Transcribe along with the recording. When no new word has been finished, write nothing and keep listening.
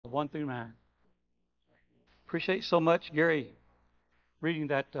1 through 9. Appreciate so much Gary reading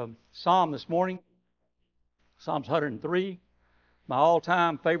that psalm this morning. Psalms 103, my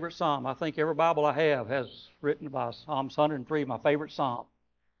all-time favorite psalm. I think every Bible I have has written by Psalms 103, my favorite psalm.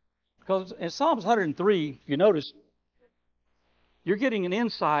 Because in Psalms 103, if you notice, you're getting an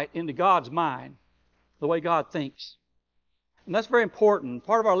insight into God's mind, the way God thinks. And that's very important.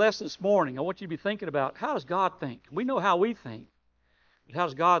 Part of our lesson this morning, I want you to be thinking about, how does God think? We know how we think, but how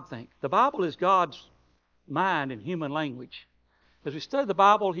does God think? The Bible is God's mind in human language. As we study the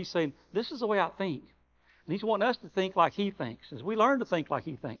Bible, He's saying, this is the way I think. And He's wanting us to think like He thinks. As we learn to think like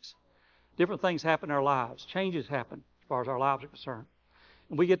He thinks, different things happen in our lives. Changes happen as far as our lives are concerned.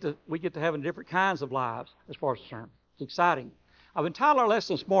 And we get to having different kinds of lives as far as concerned. It's exciting. I've entitled our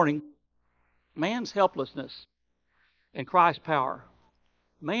lesson this morning, Man's Helplessness and Christ's Power.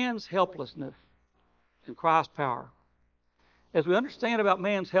 Man's helplessness and Christ's power. As we understand about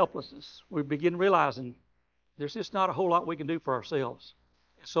man's helplessness, we begin realizing there's just not a whole lot we can do for ourselves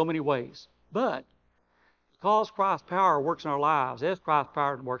in so many ways. But because Christ's power works in our lives, as Christ's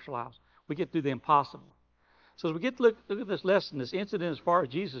power works in our lives, we get to do the impossible. So as we get to look at this lesson, this incident as far as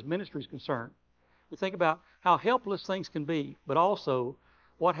Jesus' ministry is concerned, we think about how helpless things can be, but also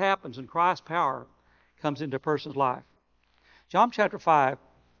what happens when Christ's power comes into a person's life. John chapter 5,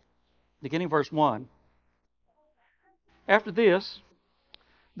 beginning verse 1. After this,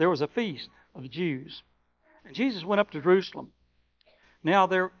 there was a feast of the Jews, and Jesus went up to Jerusalem. Now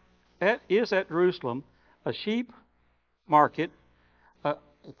there is at Jerusalem a sheep market, a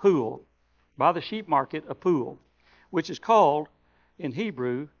pool, by the sheep market a pool, which is called in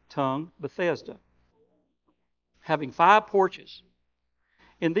Hebrew tongue Bethesda, having 5 porches.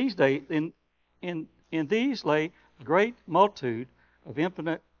 In these lay a great multitude of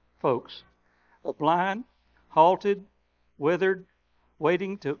impotent folks, of blind, halted, withered,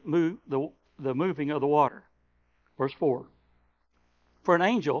 waiting to move the moving of the water. Verse 4. For an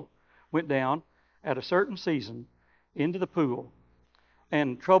angel went down at a certain season into the pool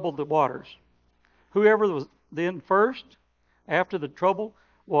and troubled the waters. Whoever was then first after the troubled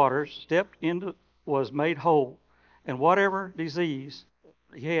waters stepped into was made whole, and whatever disease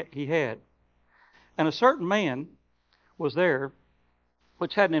he had. And a certain man was there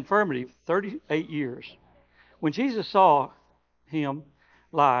which had an infirmity 38 years. When Jesus saw him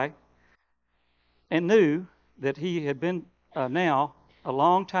lie and knew that he had been now a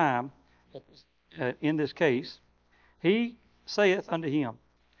long time in this case, he saith unto him,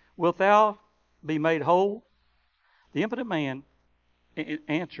 Wilt thou be made whole? The impotent man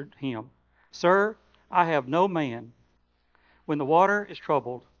answered him, Sir, I have no man, when the water is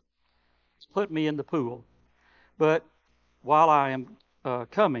troubled, to put me in the pool. But while I am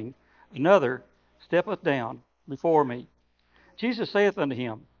coming, another steppeth down before me. Jesus saith unto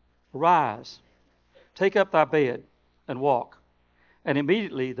him, Arise, take up thy bed, and walk. And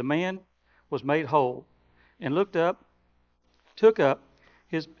immediately the man was made whole, and took up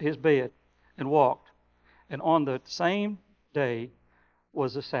his bed, and walked. And on the same day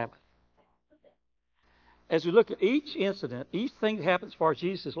was the Sabbath. As we look at each incident, each thing that happens as far as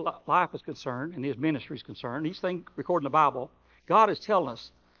Jesus' life is concerned and his ministry is concerned, each thing recorded in the Bible, God is telling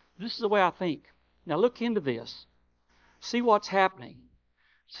us, this is the way I think. Now look into this. See what's happening.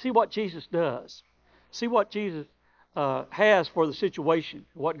 See what Jesus does. See what Jesus has for the situation,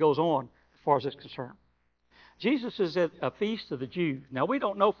 what goes on as far as it's concerned. Jesus is at a feast of the Jews. Now we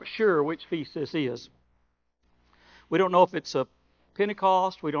don't know for sure which feast this is. We don't know if it's a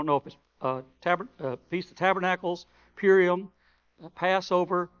Pentecost. We don't know if it's Feast of Tabernacles, Purim,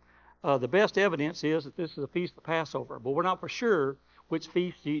 Passover. The best evidence is that this is a feast of Passover, but we're not for sure which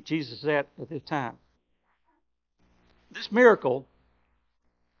feast Jesus is at this time. This miracle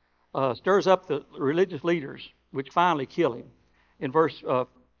stirs up the religious leaders, which finally kill him. In verse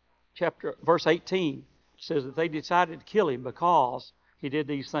 18, it says that they decided to kill him because he did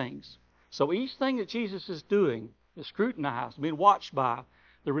these things. So each thing that Jesus is doing is scrutinized, being watched by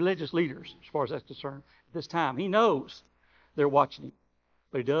the religious leaders, as far as that's concerned, at this time. He knows they're watching him,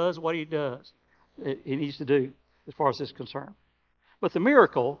 but he does what he does. He needs to do as far as this is concerned. But the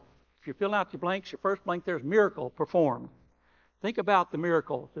miracle, if you're filling out your blanks, your first blank there's miracle performed. Think about the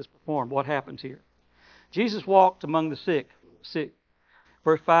miracle that's performed, what happens here. Jesus walked among the sick.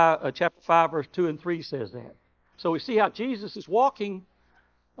 Chapter 5, verse 2 and 3 says that. So we see how Jesus is walking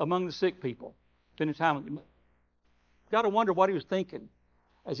among the sick people, spending time with them. You've got to wonder what he was thinking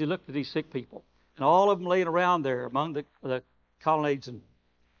as he looked at these sick people. And all of them laying around there among the colonnades and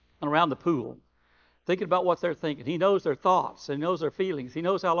around the pool, thinking about what they're thinking. He knows their thoughts. He knows their feelings. He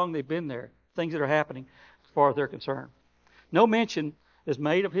knows how long they've been there, things that are happening as far as they're concerned. No mention is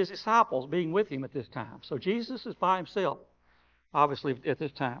made of his disciples being with him at this time. So Jesus is by himself, obviously, at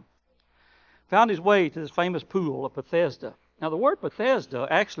this time. Found his way to this famous pool of Bethesda. Now, the word Bethesda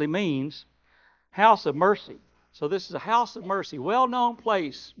actually means house of mercy. So this is a house of mercy, well-known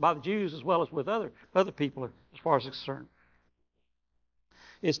place by the Jews as well as with other people as far as it's concerned.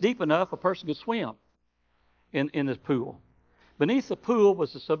 It's deep enough a person could swim in this pool. Beneath the pool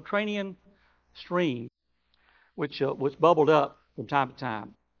was a subterranean stream which bubbled up from time to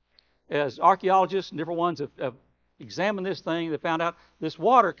time. As archaeologists and different ones have examined this thing, they found out this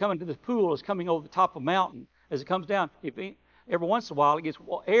water coming to this pool is coming over the top of a mountain. As it comes down, every once in a while it gets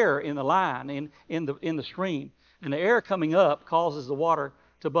air in the line, in the stream. And the air coming up causes the water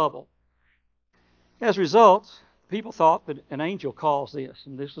to bubble. As a result, people thought that an angel caused this.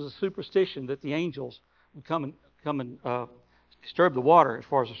 And this was a superstition that the angels would come and disturb the water as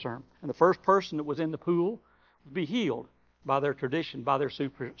far as concerned. And the first person that was in the pool would be healed by their tradition, by their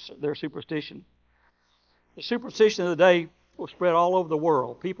superstition. The superstition of the day was spread all over the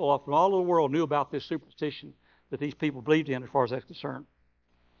world. People from all over the world knew about this superstition that these people believed in as far as that's concerned.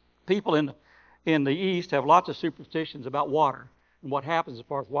 People in the East have lots of superstitions about water and what happens as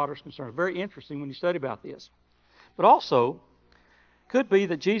far as water is concerned. It's very interesting when you study about this. But also, could be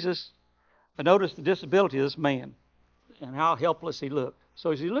that Jesus noticed the disability of this man and how helpless he looked.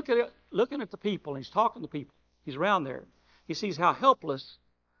 So as he's looking at the people and he's talking to people, he's around there, he sees how helpless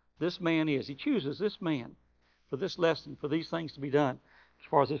this man is. He chooses this man for this lesson, for these things to be done as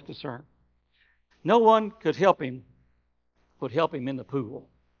far as it's concerned. No one would help him in the pool.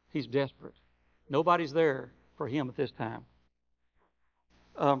 He's desperate. Nobody's there for him at this time.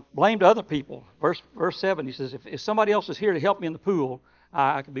 Blamed other people. Verse 7, he says, if somebody else is here to help me in the pool,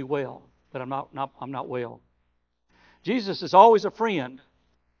 I could be well, but I'm not well. Jesus is always a friend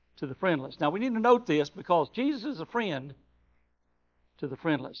to the friendless. Now we need to note this because Jesus is a friend to the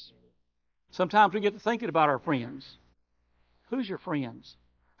friendless. Sometimes we get to thinking about our friends. Who's your friends?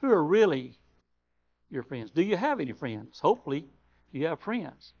 Who are really your friends? Do you have any friends? Hopefully you have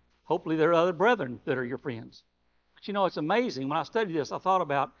friends. Hopefully there are other brethren that are your friends. But you know, it's amazing. When I studied this, I thought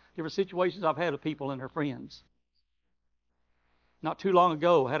about different situations I've had with people and their friends. Not too long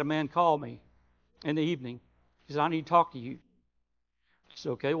ago, I had a man call me in the evening. He said, I need to talk to you. I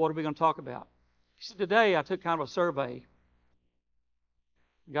said, okay, what are we going to talk about? He said, today I took kind of a survey.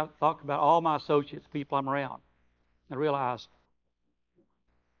 Got to talk about all my associates, people I'm around. And I realized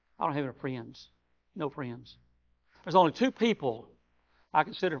I don't have any friends. No friends. There's only 2 people I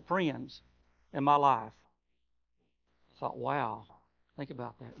consider friends in my life. I thought, wow, think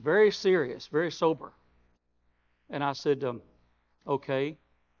about that. Very serious, very sober. And I said, okay,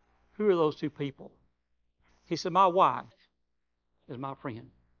 who are those 2 people? He said, my wife is my friend.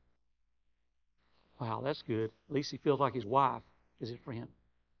 Wow, that's good. At least he feels like his wife is his friend.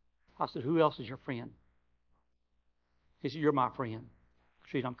 I said, who else is your friend? He said, you're my friend.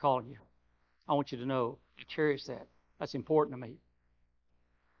 Treat, I'm calling you. I want you to know, I cherish that. That's important to me.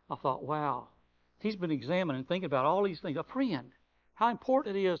 I thought, wow, he's been examining and thinking about all these things. A friend. How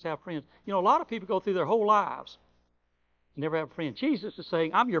important it is to have friends. You know, a lot of people go through their whole lives and never have a friend. Jesus is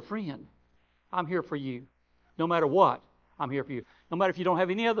saying, I'm your friend. I'm here for you. No matter what, I'm here for you. No matter if you don't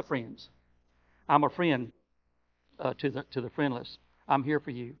have any other friends, I'm a friend to the friendless. I'm here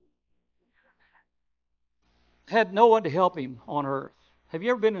for you. Had no one to help him on earth. Have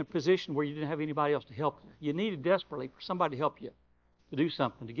you ever been in a position where you didn't have anybody else to help you? You needed desperately for somebody to help you, to do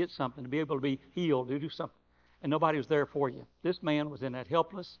something, to get something, to be able to be healed, to do something. And nobody was there for you. This man was in that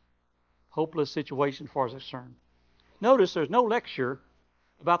helpless, hopeless situation as far as it's concerned. Notice there's no lecture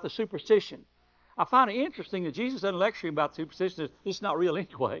about the superstition. I find it interesting that Jesus doesn't lecture him about superstition. It's not real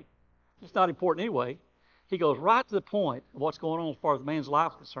anyway. It's not important anyway. He goes right to the point of what's going on as far as the man's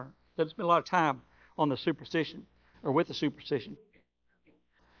life is concerned. Doesn't spend a lot of time on the superstition or with the superstition.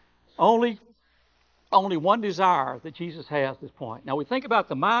 Only one desire that Jesus has at this point. Now we think about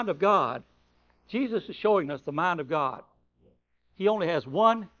the mind of God. Jesus is showing us the mind of God. He only has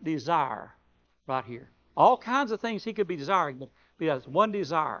one desire right here. All kinds of things he could be desiring, but he has one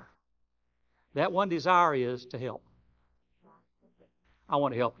desire. That one desire is to help. I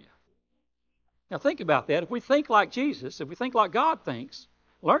want to help you. Now think about that. If we think like Jesus, if we think like God thinks,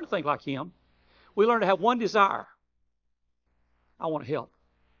 learn to think like Him, we learn to have one desire. I want to help.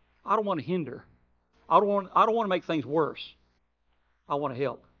 I don't want to hinder. I don't want to make things worse. I want to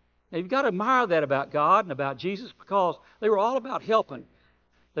help. Now you've got to admire that about God and about Jesus because they were all about helping.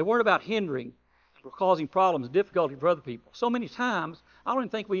 They weren't about hindering or causing problems and difficulty for other people. So many times, I don't even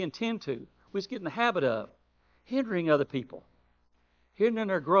think we intend to. We just get in the habit of hindering other people, hindering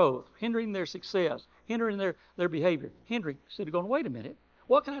their growth, hindering their success, hindering their behavior. Hindering, instead of going, wait a minute,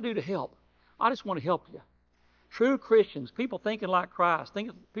 what can I do to help? I just want to help you. True Christians, people thinking like Christ,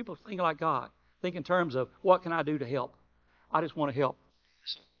 people thinking like God, think in terms of what can I do to help? I just want to help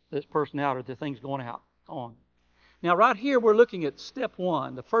this person out or the things going on. Now, right here, we're looking at step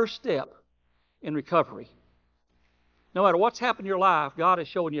one, the first step in recovery. No matter what's happened in your life, God is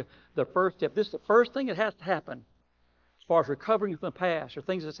showing you the first step. This is the first thing that has to happen as far as recovering from the past or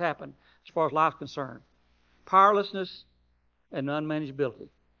things that's happened as far as life's concerned. Powerlessness and unmanageability.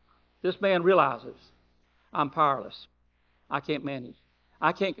 This man realizes, I'm powerless. I can't manage.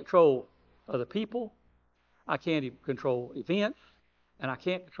 I can't control other people. I can't control events. And I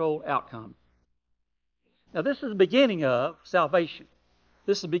can't control outcomes. Now, this is the beginning of salvation.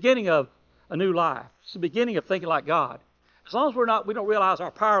 This is the beginning of a new life. It's the beginning of thinking like God. As long as we don't realize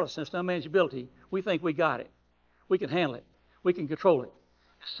our powerlessness and unmanageability, we think we got it. We can handle it. We can control it.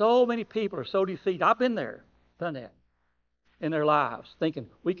 So many people are so defeated. I've been there, done that, in their lives, thinking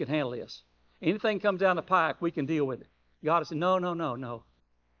we can handle this. Anything comes down the pike, we can deal with it. God has said, no.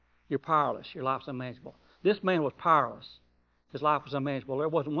 You're powerless. Your life's unmanageable. This man was powerless. His life was unmanageable. There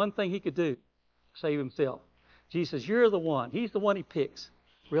wasn't one thing he could do to save himself. Jesus says, you're the one. He's the one he picks,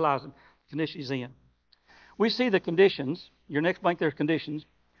 realizing the condition he's in. We see the conditions. Your next blank, there's conditions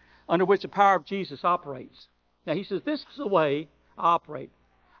under which the power of Jesus operates. Now, he says, this is the way I operate.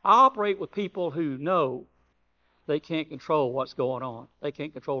 I operate with people who know they can't control what's going on. They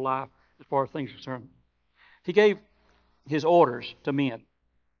can't control life as far as things are concerned. He gave his orders to men.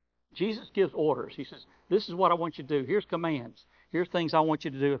 Jesus gives orders. He says, this is what I want you to do. Here's commands. Here's things I want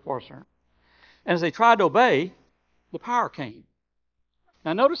you to do as far as concerned. And as they tried to obey, the power came.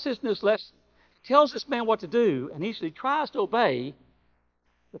 Now notice this in this lesson. He tells this man what to do, and he tries to obey,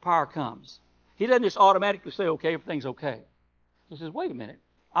 the power comes. He doesn't just automatically say, okay, everything's okay. He says, wait a minute.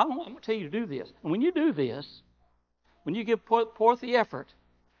 I'm going to tell you to do this. And when you do this, when you give forth the effort,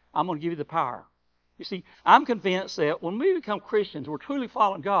 I'm going to give you the power. You see, I'm convinced that when we become Christians, we're truly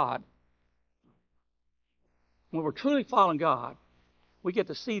following God. When we're truly following God, we get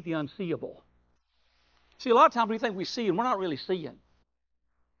to see the unseeable. See, a lot of times we think we see and we're not really seeing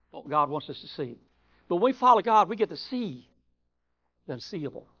what God wants us to see. But when we follow God, we get to see the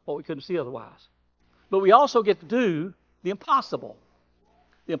unseeable, what we couldn't see otherwise. But we also get to do the impossible.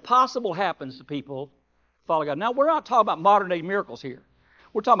 The impossible happens to people who follow God. Now, we're not talking about modern-day miracles here.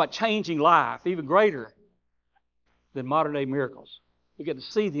 We're talking about changing life, even greater than modern-day miracles. We get to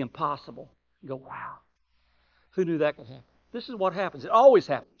see the impossible and go, wow, who knew that could happen? This is what happens. It always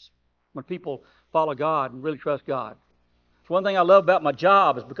happens when people follow God and really trust God. It's one thing I love about my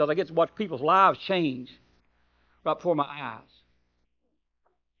job is because I get to watch people's lives change right before my eyes.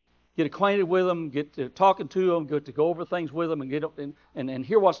 Get acquainted with them, get to talking to them, get to go over things with them, and get and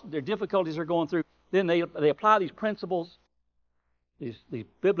hear what their difficulties are going through. Then they apply these principles, these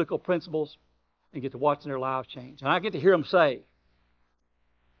biblical principles, and get to watching their lives change. And I get to hear them say,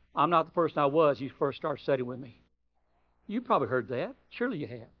 I'm not the person I was when you first started studying with me. You probably heard that. Surely you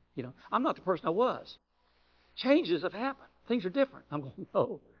have. You know, I'm not the person I was. Changes have happened. Things are different. I'm going,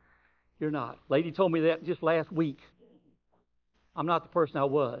 no, you're not. Lady told me that just last week. I'm not the person I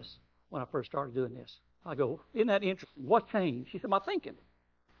was when I first started doing this. I go, isn't that interesting? What changed? She said, my thinking.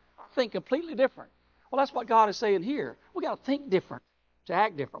 I think completely different. Well, that's what God is saying here. We got to think different to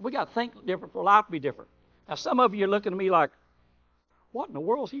act different. We got to think different for life to be different. Now, some of you are looking at me like, what in the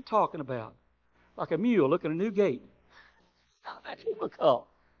world is he talking about? Like a mule looking at a new gate. That's difficult.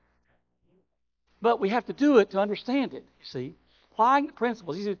 But we have to do it to understand it, you see. Applying the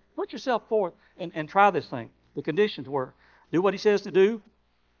principles. He said, put yourself forth and try this thing. The conditions were, do what he says to do,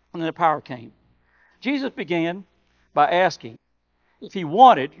 and then the power came. Jesus began by asking if he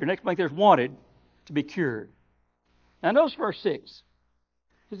wanted, your next blank there's wanted, to be cured. Now notice verse 6.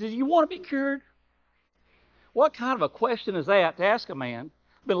 He says, do you want to be cured? What kind of a question is that to ask a man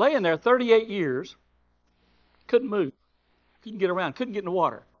who's been laying there 38 years, couldn't move, couldn't get around, couldn't get in the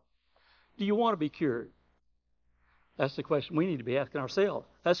water? Do you want to be cured? That's the question we need to be asking ourselves.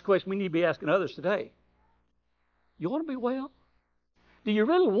 That's the question we need to be asking others today. You want to be well? Do you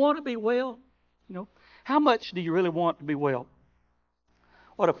really want to be well? You know, how much do you really want to be well?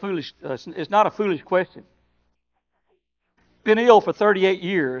 What a foolish, it's not a foolish question. Been ill for 38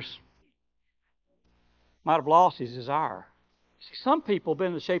 years, might have lost his desire. See, some people have been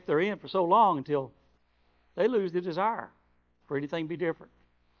in the shape they're in for so long until they lose the desire for anything to be different.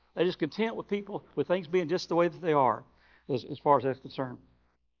 They're just content with people, with things being just the way that they are, as far as that's concerned.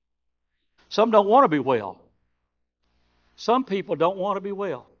 Some don't want to be well. Some people don't want to be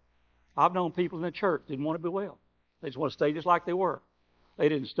well. I've known people in the church didn't want to be well. They just want to stay just like they were. They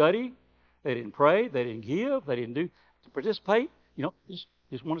didn't study. They didn't pray. They didn't give. They didn't participate.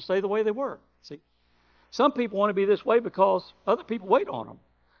 Just want to stay the way they were. See, some people want to be this way because other people wait on them.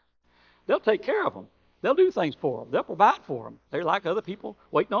 They'll take care of them. They'll do things for them. They'll provide for them. They're like other people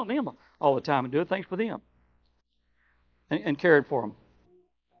waiting on them all the time and doing things for them and caring for them.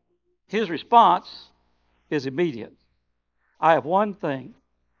 His response is immediate. I have one thing.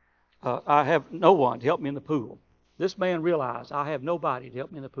 I have no one to help me in the pool. This man realized, I have nobody to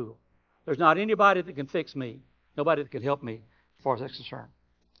help me in the pool. There's not anybody that can fix me. Nobody that can help me as far as that's concerned.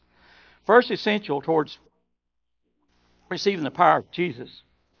 First essential towards receiving the power of Jesus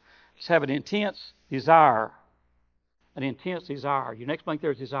is have an intense desire. An intense desire. Your next blank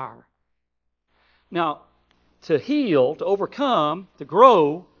there is desire. Now, to heal, to overcome, to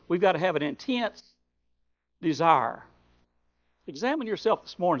grow, we've got to have an intense desire. Examine yourself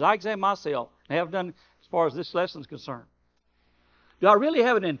this morning. I examine myself and have done as far as this lesson is concerned. Do I really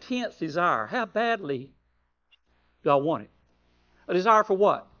have an intense desire? How badly do I want it? A desire for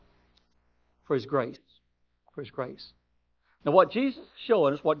what? For His grace. For His grace. Now what Jesus is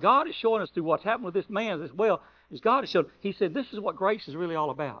showing us, what God is showing us through what's happened with this man as well, is God is showing, He said, this is what grace is really all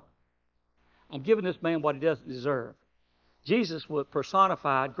about. I'm giving this man what he doesn't deserve. Jesus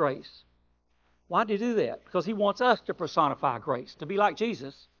personified grace. Why did He do that? Because He wants us to personify grace. To be like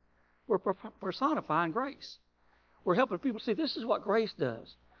Jesus, we're personifying grace. We're helping people see this is what grace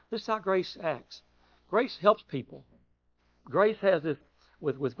does. This is how grace acts. Grace helps people. Grace has this,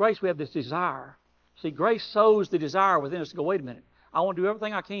 with grace we have this desire. See, grace sows the desire within us to go, wait a minute, I want to do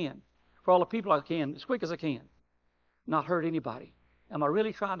everything I can for all the people I can, as quick as I can, not hurt anybody. Am I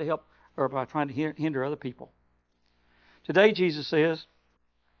really trying to help, or am I trying to hinder other people? Today, Jesus says,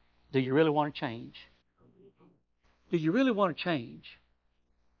 do you really want to change? Do you really want to change?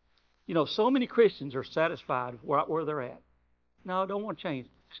 So many Christians are satisfied where they're at. No, I don't want to change.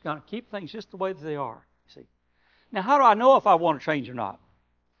 Just got to keep things just the way that they are. See. Now, how do I know if I want to change or not?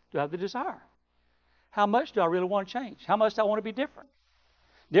 Do I have the desire? How much do I really want to change? How much do I want to be different?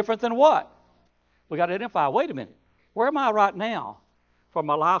 Different than what? We got to identify, wait a minute, where am I right now as far as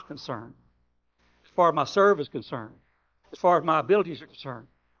my life is concerned? As far as my service is concerned? As far as my abilities are concerned?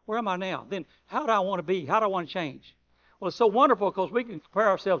 Where am I now? Then how do I want to be? How do I want to change? Well, it's so wonderful because we can compare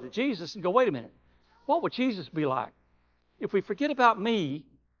ourselves to Jesus and go, wait a minute, what would Jesus be like? If we forget about me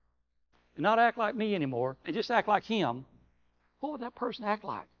and not act like me anymore and just act like Him, what would that person act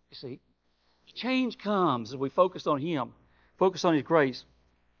like? You see? Change comes as we focus on Him, focus on His grace,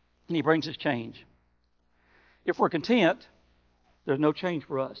 and He brings us change. If we're content, there's no change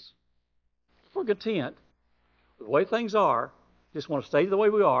for us. If we're content with the way things are, just want to stay the way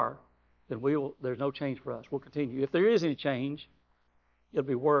we are, then there's no change for us. We'll continue. If there is any change, it'll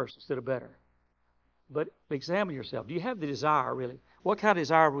be worse instead of better. But examine yourself. Do you have the desire, really? What kind of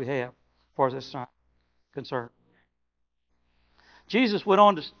desire do we have as far as this is concerned? Jesus went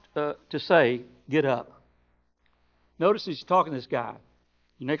on to say, get up. Notice He's talking to this guy.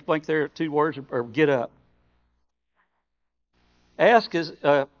 The next blank there, two words are get up. Ask as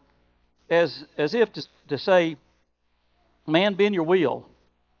if to say, man, bend your wheel,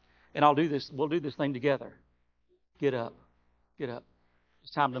 and I'll do this. We'll do this thing together. Get up. Get up.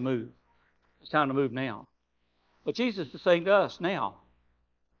 It's time to move. It's time to move now. But Jesus is saying to us now,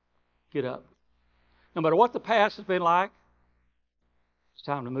 get up. No matter what the past has been like, it's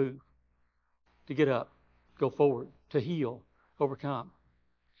time to move. To get up. Go forward. To heal. Overcome.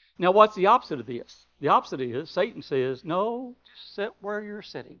 Now, what's the opposite of this? The opposite is Satan says, no, just sit where you're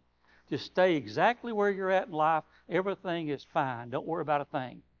sitting. Just stay exactly where you're at in life. Everything is fine. Don't worry about a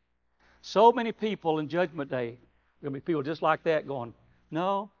thing. So many people in Judgment Day, there'll be people just like that going,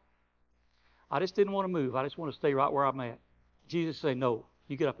 no, I just didn't want to move. I just want to stay right where I'm at. Jesus said, no,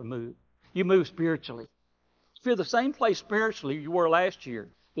 you get up and move. You move spiritually. If you're the same place spiritually you were last year,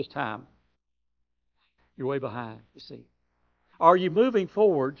 this time, you're way behind, you see. Are you moving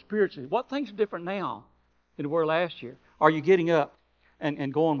forward spiritually? What things are different now than they were last year? Are you getting up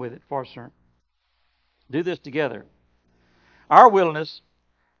and going with it, far certain? Do this together. Our willingness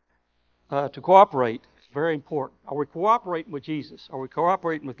to cooperate is very important. Are we cooperating with Jesus? Are we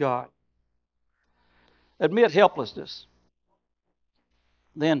cooperating with God? Admit helplessness.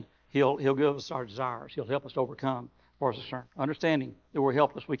 Then He'll give us our desires. He'll help us to overcome, as far as concerned. Understanding that we're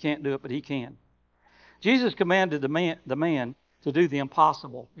helpless. We can't do it, but He can. Jesus commanded the man to do the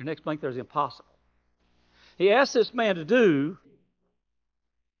impossible. Your next blank there's impossible. He asked this man to do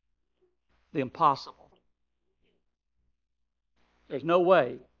the impossible. There's no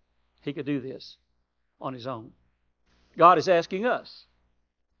way he could do this on his own. God is asking us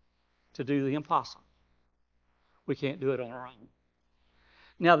to do the impossible. We can't do it on our own.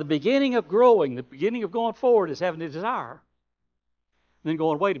 Now, the beginning of growing, the beginning of going forward is having a desire. And then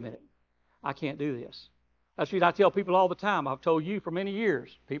going, wait a minute, I can't do this. That's the reason I tell people all the time. I've told you for many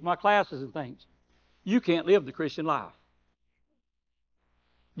years, people in my classes and things, you can't live the Christian life.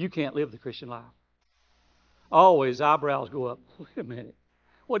 You can't live the Christian life. Always eyebrows go up. Wait a minute.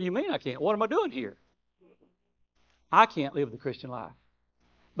 What do you mean I can't? What am I doing here? I can't live the Christian life.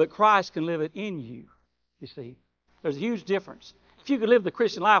 But Christ can live it in you, you see. There's a huge difference. If you could live the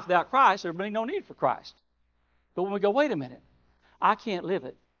Christian life without Christ, there'd be no need for Christ. But when we go, wait a minute, I can't live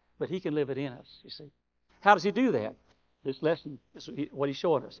it, but He can live it in us, you see. How does He do that? This lesson is what He's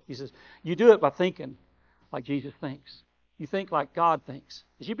showing us. He says, you do it by thinking like Jesus thinks. You think like God thinks.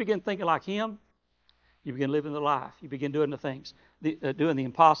 As you begin thinking like Him, you begin living the life. You begin doing the things, doing the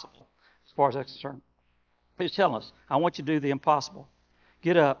impossible, as far as that's concerned. He's telling us, I want you to do the impossible.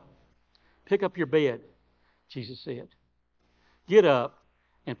 Get up, pick up your bed, Jesus said. Get up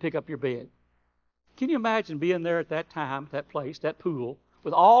and pick up your bed. Can you imagine being there at that time, that place, that pool,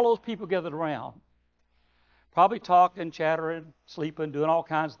 with all those people gathered around, probably talking, chattering, sleeping, doing all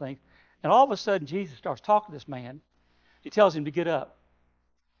kinds of things, and all of a sudden Jesus starts talking to this man. He tells him to get up.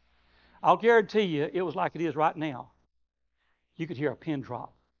 I'll guarantee you it was like it is right now. You could hear a pin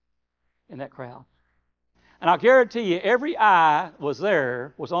drop in that crowd. And I'll guarantee you every eye was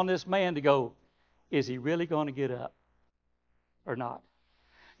on this man to go, is he really going to get up or not?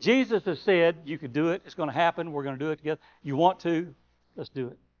 Jesus has said, you can do it. It's going to happen. We're going to do it together. You want to? Let's do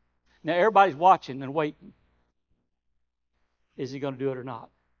it. Now everybody's watching and waiting. Is he going to do it or not?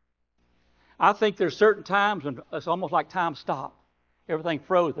 I think there's certain times when it's almost like time stopped. Everything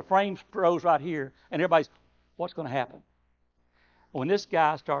froze. The frame froze right here. And everybody's, what's going to happen? When this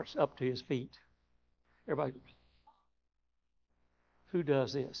guy starts up to his feet, everybody, who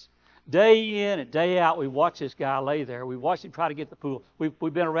does this? Day in and day out, we watch this guy lay there. We watch him try to get the pool.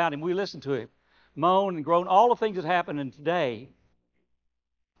 We've been around him. We listen to him moan and groan. All the things that happen. And today,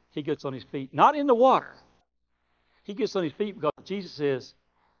 he gets on his feet. Not in the water. He gets on his feet because Jesus says,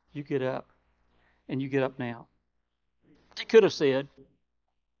 you get up. And you get up now. He could have said,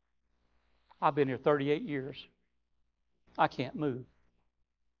 I've been here 38 years. I can't move.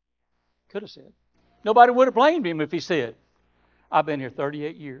 Could have said. Nobody would have blamed him if he said, I've been here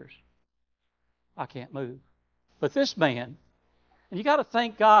 38 years. I can't move. But this man, and you got to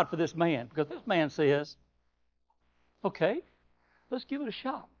thank God for this man, because this man says, okay, let's give it a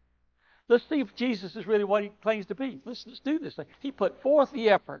shot. Let's see if Jesus is really what He claims to be. Let's do this thing. He put forth the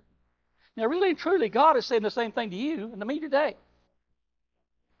effort. Now, really and truly, God is saying the same thing to you and to me today.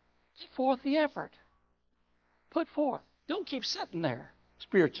 Put forth the effort. Put forth. Don't keep sitting there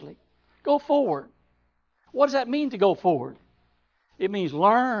spiritually. Go forward. What does that mean to go forward? It means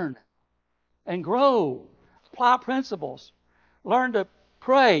learn and grow. Apply principles. Learn to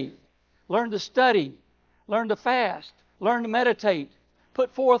pray. Learn to study. Learn to fast. Learn to meditate.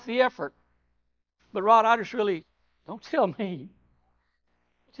 Put forth the effort. But Rod, don't tell me.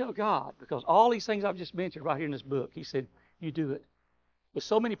 Tell God, because all these things I've just mentioned right here in this book, He said, you do it. But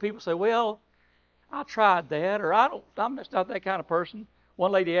so many people say, well, I tried that, or I'm just not that kind of person.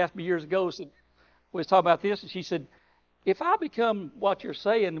 One lady asked me years ago, we was talking about this, and she said, if I become what you're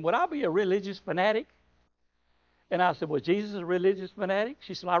saying, would I be a religious fanatic? And I said, was Jesus a religious fanatic?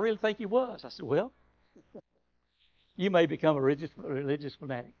 She said, I really think He was. I said, well, you may become a religious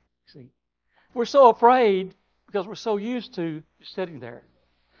fanatic. See, we're so afraid because we're so used to sitting there.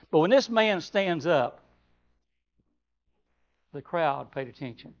 But when this man stands up, the crowd paid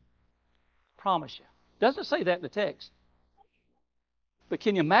attention. I promise you. Doesn't say that in the text. But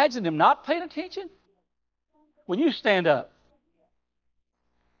can you imagine them not paying attention? When you stand up,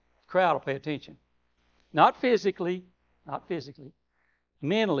 the crowd will pay attention. Not physically,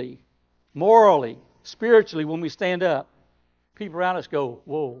 mentally, morally, spiritually, when we stand up, people around us go,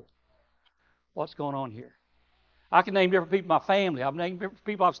 whoa, what's going on here? I can name different people in my family. I've named different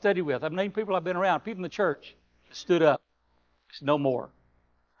people I've studied with. I've named people I've been around. People in the church stood up. Said, no more.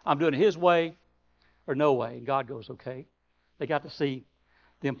 I'm doing it His way or no way. And God goes, okay. They got to see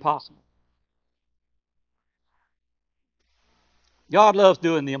the impossible. God loves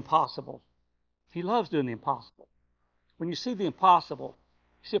doing the impossible. He loves doing the impossible. When you see the impossible,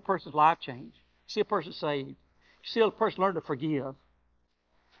 you see a person's life change. You see a person saved. You see a person learn to forgive.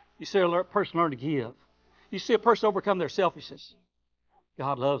 You see a person learn to give. You see a person overcome their selfishness.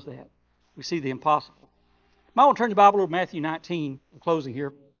 God loves that. We see the impossible. I want to turn your Bible to Matthew 19. I'm closing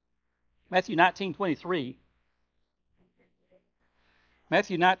here. Matthew 19:23.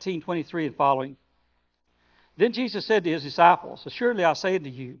 Matthew 19:23 and following. Then Jesus said to His disciples, assuredly I say unto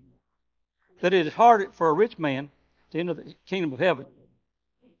you, that it is hard for a rich man to enter the kingdom of heaven.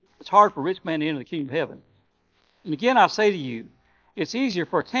 It's hard for a rich man to enter the kingdom of heaven. And again, I say to you, it's easier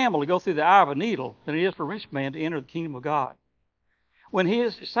for a camel to go through the eye of a needle than it is for a rich man to enter the kingdom of God. When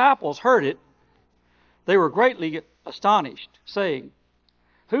his disciples heard it, they were greatly astonished, saying,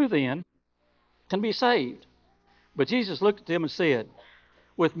 Who then can be saved? But Jesus looked at them and said,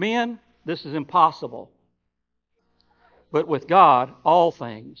 With men this is impossible, but with God all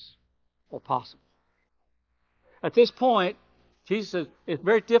things are possible. At this point, Jesus says it's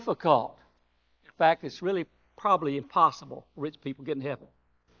very difficult. In fact, it's really probably impossible for rich people to get in heaven.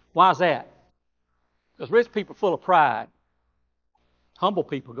 Why is that? Because rich people are full of pride. Humble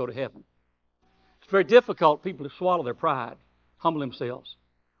people go to heaven. It's very difficult for people to swallow their pride, humble themselves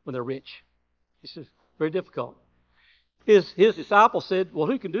when they're rich. He says, very difficult. His disciples said, Well,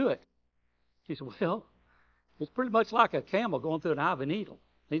 who can do it? He said, Well, it's pretty much like a camel going through an eye of a needle.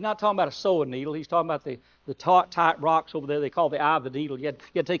 He's not talking about a sewing needle. He's talking about the taut, tight rocks over there they call the eye of the needle. You had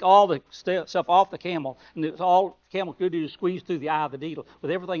to take all the stuff off the camel, and it's all the camel could do is squeeze through the eye of the needle with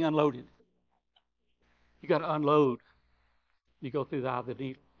everything unloaded. You got to unload. You go through the eye of the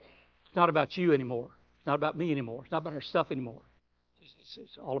needle. It's not about you anymore. It's not about me anymore. It's not about our stuff anymore.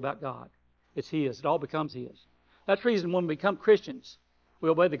 It's all about God. It's His. It all becomes His. That's the reason when we become Christians, we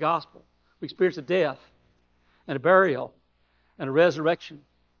obey the gospel. We experience a death and a burial and a resurrection.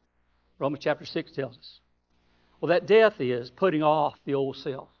 Romans chapter 6 tells us. Well, that death is putting off the old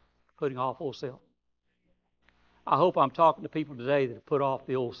self. Putting off old self. I hope I'm talking to people today that have put off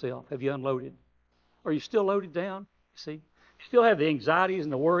the old self. Have you unloaded? Are you still loaded down? You see? You still have the anxieties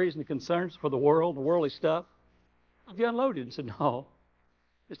and the worries and the concerns for the world, the worldly stuff. Have you unloaded and said, No,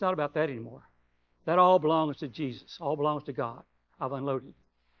 it's not about that anymore. That all belongs to Jesus. All belongs to God. I've unloaded.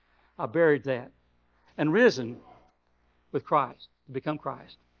 I buried that and risen with Christ, to become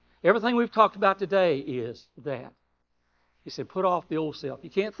Christ. Everything we've talked about today is that. He said, put off the old self. You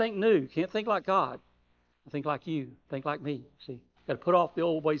can't think new. You can't think like God. Think like you. Think like me. See, you've got to put off the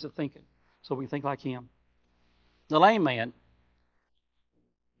old ways of thinking so we can think like Him. The lame man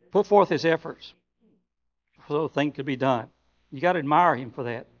put forth his efforts so the thing could be done. You got to admire him for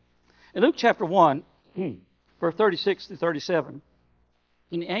that. In Luke chapter 1, verse 36 to 37,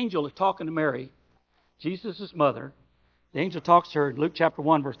 and the angel is talking to Mary, Jesus' mother. The angel talks to her in Luke chapter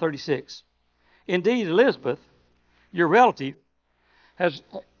 1, verse 36. Indeed, Elizabeth, your relative, has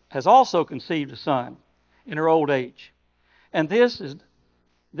also conceived a son in her old age. And this is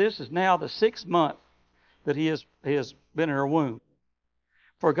now the 6th month that he has been in her womb.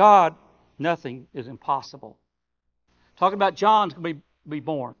 For God, nothing is impossible. Talking about John's going to be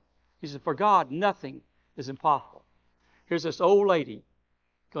born. He said, for God, nothing is impossible. Here's this old lady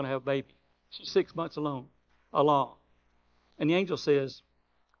going to have a baby. She's 6 months along. And the angel says,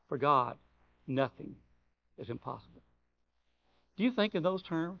 for God, nothing is impossible. Do you think in those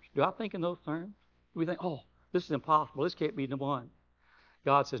terms? Do I think in those terms? Do we think, oh, this is impossible. This can't be the one.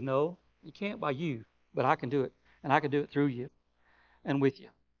 God says, no, you can't by you, but I can do it. And I can do it through you and with you.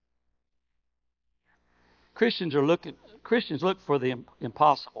 Christians look for the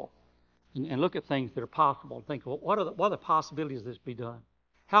impossible and look at things that are possible and think, well, what are the possibilities of this be done?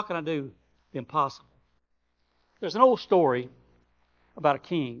 How can I do the impossible? There's an old story about a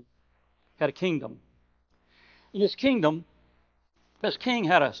king had a kingdom. In this kingdom, this king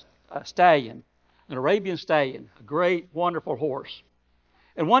had a stallion, an Arabian stallion, a great, wonderful horse.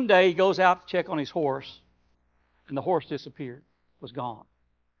 And one day he goes out to check on his horse, and the horse disappeared, was gone.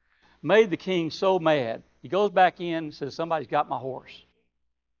 Made the king so mad. He goes back in and says, somebody's got my horse.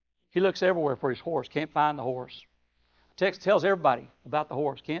 He looks everywhere for his horse, can't find the horse. Text tells everybody about the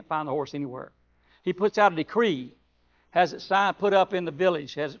horse, can't find the horse anywhere. He puts out a decree, has it signed, put up in the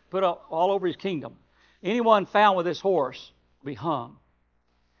village, has it put up all over his kingdom. Anyone found with this horse will be hung.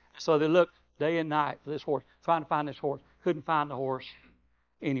 So they looked day and night for this horse, trying to find this horse. Couldn't find the horse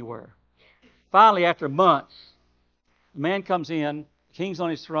anywhere. Finally, after months, the man comes in, the king's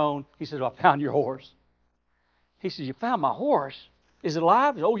on his throne. He says, well, I found your horse. He says, you found my horse? Is it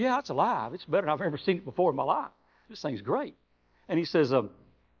alive? Says, oh, yeah, it's alive. It's better than I've ever seen it before in my life. This thing's great. And he says,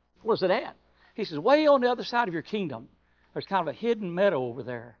 where's it at? He says, way on the other side of your kingdom, there's kind of a hidden meadow over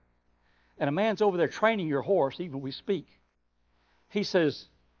there. And a man's over there training your horse, even as we speak. He says,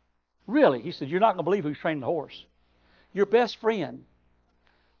 really? He says, you're not going to believe who's training the horse. Your best friend,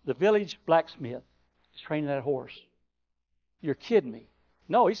 the village blacksmith, is training that horse. You're kidding me.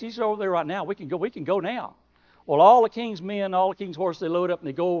 No, he's over there right now. We can go now. Well, all the king's men, all the king's horses, they load up and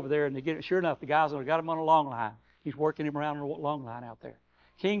they go over there and they get it. Sure enough, the guys got him on a long line. He's working him around a long line out there.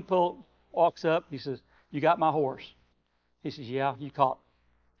 King walks up. He says, you got my horse? He says, yeah, you caught me.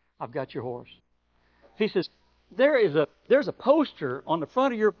 I've got your horse. He says, there's a poster on the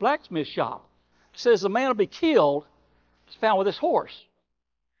front of your blacksmith shop that says the man will be killed is found with his horse.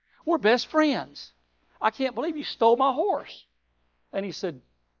 We're best friends. I can't believe you stole my horse. And he said,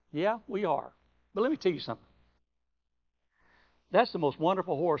 yeah, we are. But let me tell you something. That's the most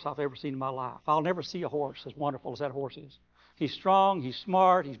wonderful horse I've ever seen in my life. I'll never see a horse as wonderful as that horse is. He's strong, he's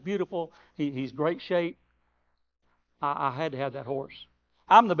smart, he's beautiful, he's great shape. I had to have that horse.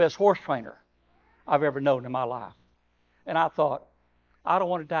 I'm the best horse trainer I've ever known in my life. And I thought, I don't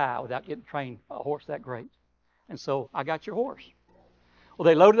want to die without getting trained a horse that great. And so I got your horse. Well,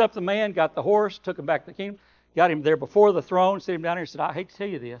 they loaded up the man, got the horse, took him back to the kingdom, got him there before the throne, set him down there and said, I hate to tell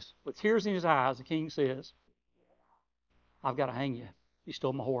you this. With tears in his eyes, the king says, I've got to hang you. You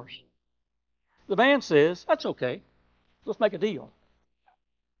stole my horse. The man says, that's okay. Let's make a deal.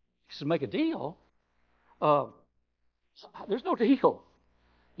 He says, make a deal? There's no deal.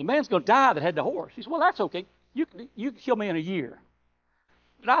 The man's going to die that had the horse. He said, well, that's okay. You can kill me in a year.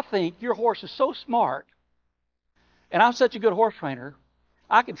 But I think your horse is so smart, and I'm such a good horse trainer,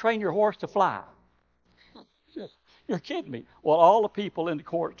 I can train your horse to fly. You're kidding me. Well, all the people in the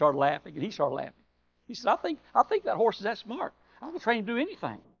court started laughing, and he started laughing. He said, I think that horse is that smart. I can train him to do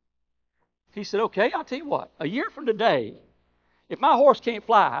anything. He said, okay, I'll tell you what. A year from today, if my horse can't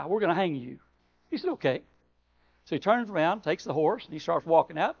fly, we're going to hang you. He said, okay. So he turns around, takes the horse, and he starts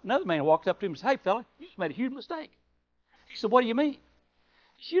walking out. Another man walks up to him and says, hey, fella, you just made a huge mistake. He said, what do you mean?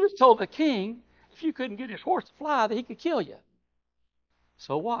 He said, you just told the king if you couldn't get his horse to fly that he could kill you.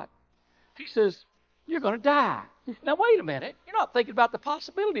 So what? He says, you're going to die. He said, now, wait a minute. You're not thinking about the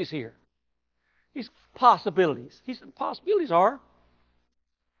possibilities here. These possibilities. He said, the possibilities are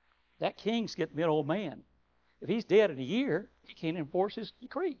that king's getting to be an old man. If he's dead in a year, he can't enforce his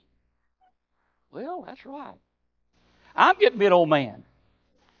decree. Well, that's right. I'm getting to be an old man.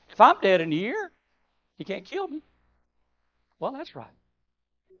 If I'm dead in a year, he can't kill me. Well, that's right.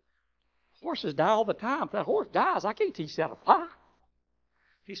 Horses die all the time. If that horse dies, I can't teach you how to fly.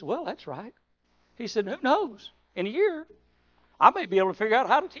 He said, well, that's right. He said, who knows? In a year, I may be able to figure out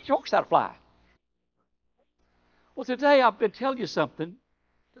how to teach a horse how to fly. Well, today I've been telling you something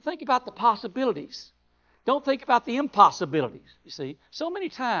to think about the possibilities. Don't think about the impossibilities, you see. So many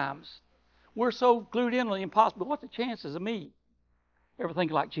times we're so glued in on the impossible. What's the chances of me ever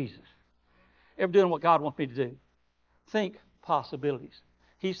thinking like Jesus? Ever doing what God wants me to do? Think possibilities.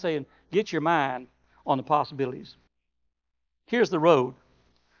 He's saying, get your mind on the possibilities. Here's the road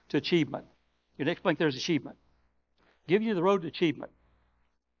to achievement. Your next blank, there's achievement. Give you the road to achievement.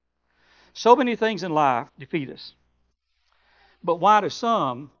 So many things in life defeat us. But why do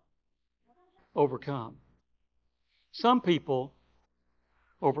some overcome? Some people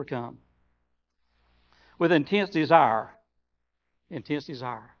overcome with intense desire. Intense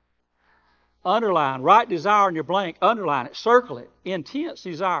desire. Underline, write desire in your blank, underline it, circle it. Intense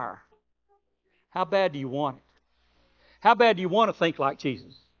desire. How bad do you want it? How bad do you want to think like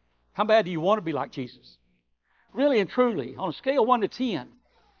Jesus? How bad do you want to be like Jesus? Really and truly, on a scale of 1 to 10,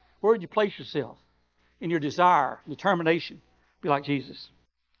 where would you place yourself in your desire, determination, be like Jesus?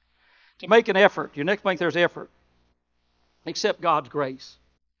 To make an effort, your next blank there's effort. Accept God's grace.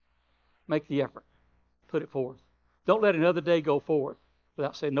 Make the effort. Put it forth. Don't let another day go forth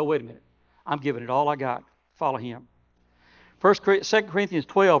without saying, no, wait a minute. I'm giving it all I got. Follow Him. 2 Corinthians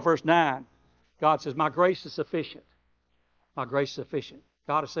 12, verse 9, God says, my grace is sufficient. My grace is sufficient.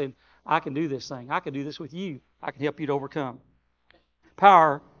 God is saying, I can do this thing. I can do this with you. I can help you to overcome.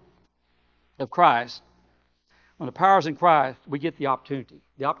 Power of Christ. When the power is in Christ, we get the opportunity.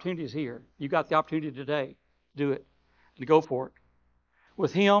 The opportunity is here. You got the opportunity today. Do it. And go for it.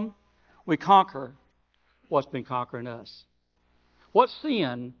 With Him, we conquer what's been conquering us. What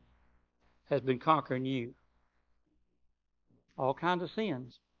sin has been conquering you? All kinds of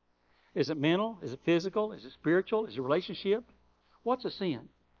sins. Is it mental? Is it physical? Is it spiritual? Is it relationship? What's a sin?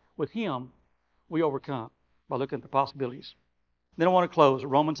 With Him, we overcome by looking at the possibilities. Then I want to close at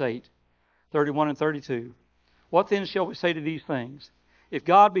Romans 8, 31 and 32. What then shall we say to these things? If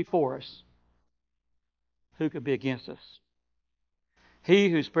God be for us, who could be against us? He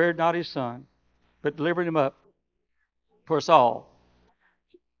who spared not His Son, but delivered Him up for us all,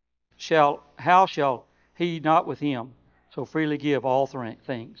 how shall He not with Him so freely give all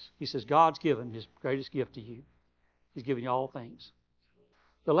things? He says, God's given His greatest gift to you. He's given you all things.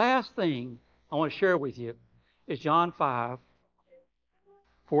 The last thing I want to share with you is John 5,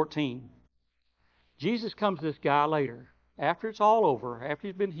 14. Jesus comes to this guy later. After it's all over, after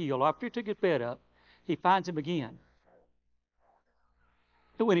he's been healed, after he took his bed up, he finds him again.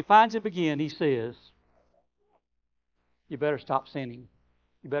 And when he finds him again, he says, you better stop sinning.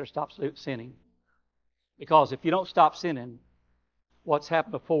 You better stop sinning. Because if you don't stop sinning, what's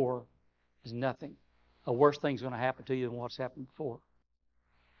happened before is nothing. A worse thing's going to happen to you than what's happened before.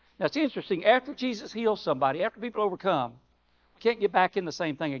 Now, it's interesting. After Jesus heals somebody, after people overcome, we can't get back in the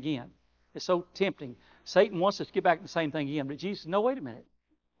same thing again. It's so tempting. Satan wants us to get back in the same thing again. But Jesus said, no, wait a minute.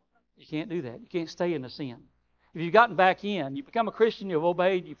 You can't do that. You can't stay in the sin. If you've gotten back in, you've become a Christian, you've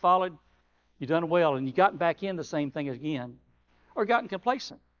obeyed, you've followed, you've done well, and you've gotten back in the same thing again, or gotten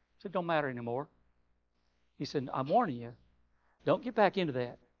complacent. He said, it don't matter anymore. He said, I'm warning you. Don't get back into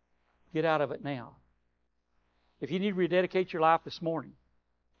that. Get out of it now. If you need to rededicate your life this morning,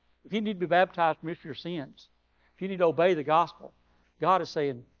 if you need to be baptized for your sins, if you need to obey the gospel, God is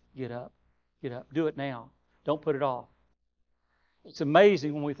saying, get up. Get up. Do it now. Don't put it off. It's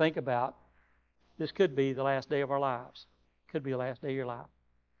amazing when we think about this could be the last day of our lives. Could be the last day of your life.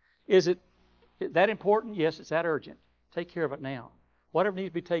 Is it that important? Yes, it's that urgent. Take care of it now. Whatever needs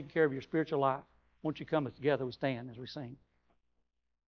to be taken care of your spiritual life, won't you come together, we stand as we sing.